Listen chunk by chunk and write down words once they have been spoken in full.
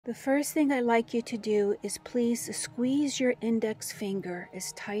The first thing I'd like you to do is please squeeze your index finger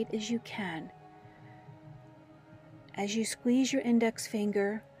as tight as you can. As you squeeze your index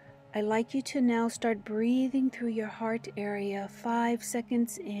finger, I'd like you to now start breathing through your heart area 5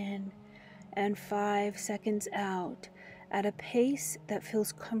 seconds in and 5 seconds out at a pace that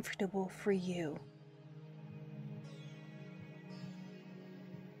feels comfortable for you.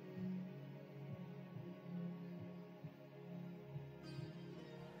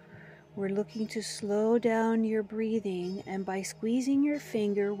 We're looking to slow down your breathing, and by squeezing your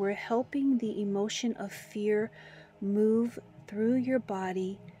finger, we're helping the emotion of fear move through your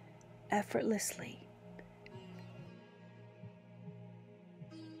body effortlessly.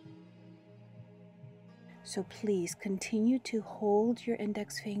 So please continue to hold your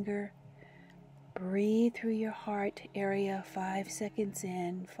index finger, breathe through your heart area 5 seconds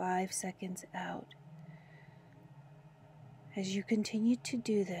in, 5 seconds out. As you continue to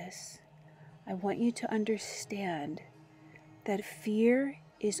do this, I want you to understand that fear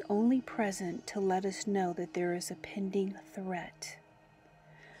is only present to let us know that there is a pending threat.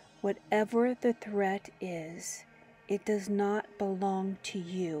 Whatever the threat is, it does not belong to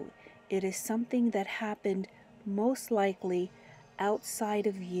you. It is something that happened most likely outside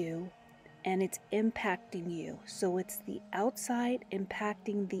of you, and it's impacting you. So it's the outside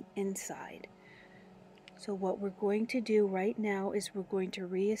impacting the inside. So what we're going to do right now is we're going to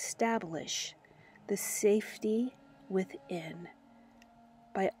reestablish the safety within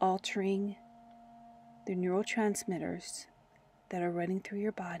by altering the neurotransmitters that are running through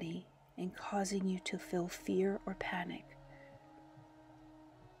your body and causing you to feel fear or panic.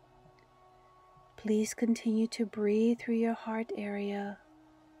 Please continue to breathe through your heart area.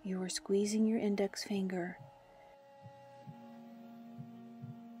 You are squeezing your index finger.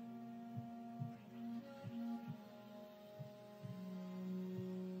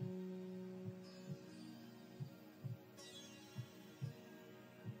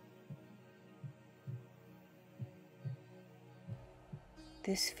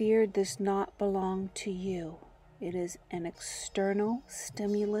 This fear does not belong to you. It is an external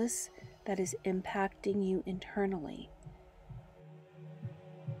stimulus that is impacting you internally.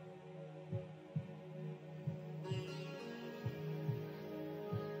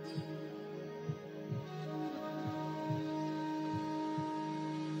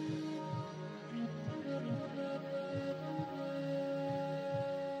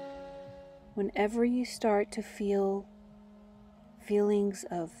 Whenever you start to feel feelings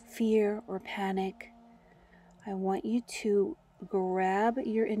of fear or panic, I want you to grab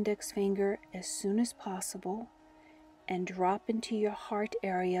your index finger as soon as possible and drop into your heart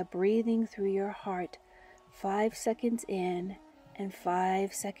area, breathing through your heart 5 seconds in and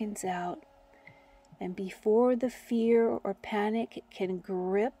 5 seconds out. And before the fear or panic can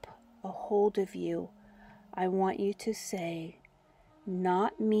grip a hold of you, I want you to say,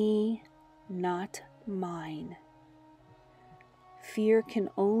 "Not me, not mine." Fear can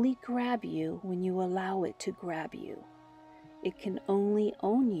only grab you when you allow it to grab you. It can only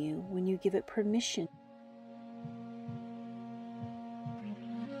own you when you give it permission.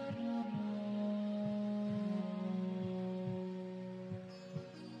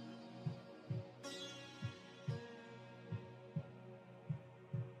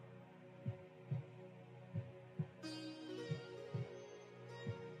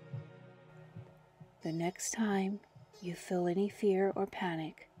 The next time you feel any fear or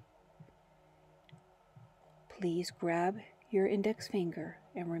panic, please grab your index finger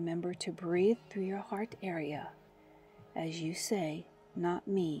and remember to breathe through your heart area as you say, "Not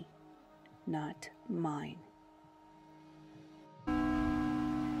me, not mine."